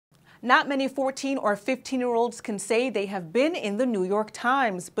Not many 14 or 15-year-olds can say they have been in the New York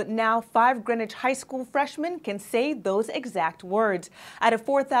Times, but now 5 Greenwich High School freshmen can say those exact words. Out of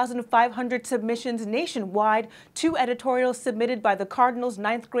 4,500 submissions nationwide, 2 editorials submitted by the Cardinals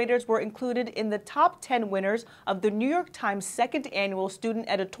 9th graders were included in the top 10 winners of the New York Times 2nd Annual Student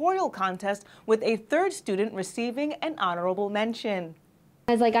Editorial Contest, with a 3rd student receiving an honorable mention.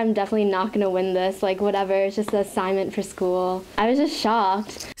 I was like, I'm definitely not going to win this, like whatever, it's just an assignment for school. I was just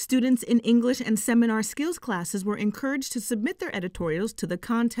shocked. Students in English and seminar skills classes were encouraged to submit their editorials to the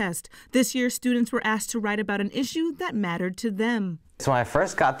contest. This year, students were asked to write about an issue that mattered to them. So when I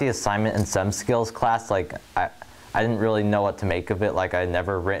first got the assignment in SEM skills class, like I didn't really know what to make of it. Like I had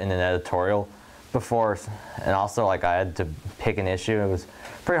never written an editorial before, and also like I had to pick an issue. It was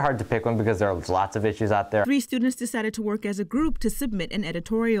pretty hard to pick one because there was lots of issues out there. 3 students decided to work as a group to submit an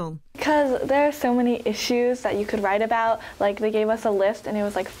editorial. Because there are so many issues that you could write about. Like they gave us a list and it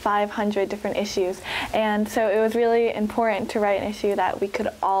was like 500 different issues, and so it was really important to write an issue that we could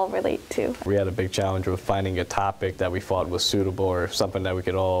all relate to. We had a big challenge with finding a topic that we thought was suitable or something that we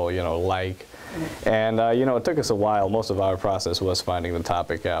could all, like. And, it took us a while. Most of our process was finding the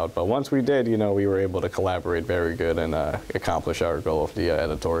topic out. But once we did, we were able to collaborate very good and accomplish our goal of the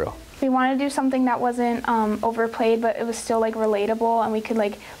editorial. We wanted to do something that wasn't overplayed, but it was still like relatable and we could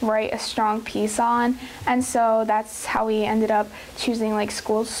like write a strong piece on. And so that's how we ended up choosing like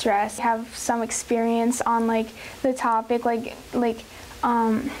school stress. Have some experience on like the topic,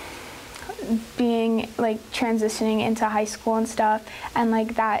 being like transitioning into high school and stuff, and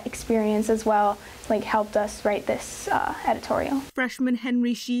like that experience as well helped us write this editorial. Freshman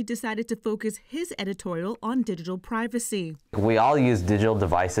Henry Shee decided to focus his editorial on digital privacy. We all use digital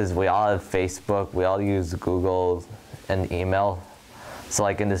devices. We all have Facebook. We all use Google and email. So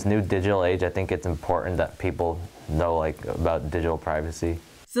in this new digital age, I think it's important that people know about digital privacy.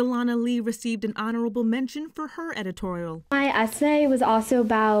 Zilana Lee received an honorable mention for her editorial. My essay was also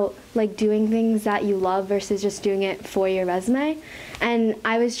about doing things that you love versus just doing it for your resume. And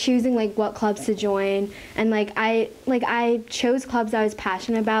I was choosing what clubs to join, and I chose clubs I was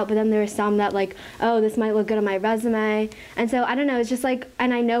passionate about, but then there were some that oh, this might look good on my resume. And so I don't know, it's just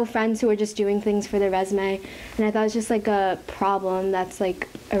and I know friends who are just doing things for their resume, and I thought it was just a problem that's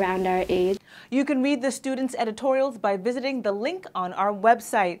around our age. You can read the students' editorials by visiting the link on our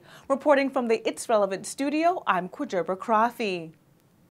website. Reporting from the It's Relevant studio, I'm GeorgeBrulaj.